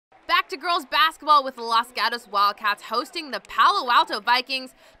back to girls basketball with the Los Gatos Wildcats hosting the Palo Alto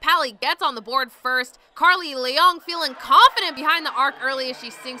Vikings. Pally gets on the board first. Carly Leong feeling confident behind the arc early as she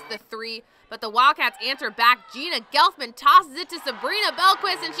sinks the three. But the Wildcats answer back. Gina Gelfman tosses it to Sabrina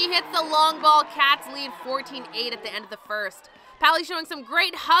Belquist and she hits the long ball. Cats lead 14-8 at the end of the first. Pally showing some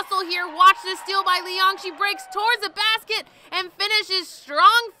great hustle here. Watch the steal by Leong. She breaks towards the basket and finishes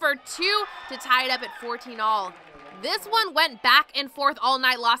strong for two to tie it up at 14-all. This one went back and forth all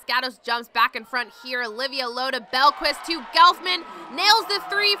night. Los Gatos jumps back in front here. Olivia Loda Belquist to Gelfman. Nails the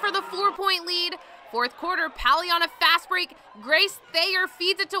three for the 4-point lead. Fourth quarter, Pally on a fast break. Grace Thayer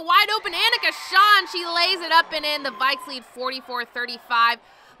feeds it to wide open Annika Shaw, and she lays it up and in. The Vikes lead 44-35.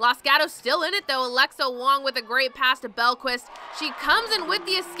 Los Gatos still in it though. Alexa Wong with a great pass to Belquist. She comes in with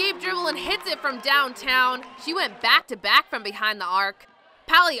the escape dribble and hits it from downtown. She went back to back from behind the arc.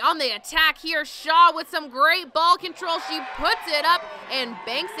 Pally on the attack here. Shaw with some great ball control. She puts it up and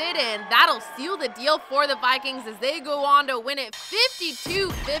banks it in. That'll seal the deal for the Vikings as they go on to win it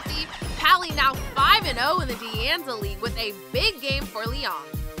 52-50. Pally now 5-0 in the De Anza League with a big game for Leong.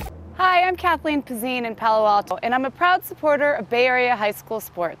 Hi, I'm Kathleen Pazine in Palo Alto, and I'm a proud supporter of Bay Area high school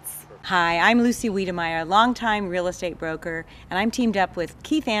sports. Hi, I'm Lucy Wiedemeyer, longtime real estate broker, and I'm teamed up with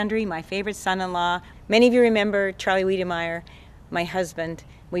Keith Andry, my favorite son-in-law. Many of you remember Charlie Wiedemeyer, my husband.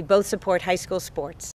 We both support high school sports.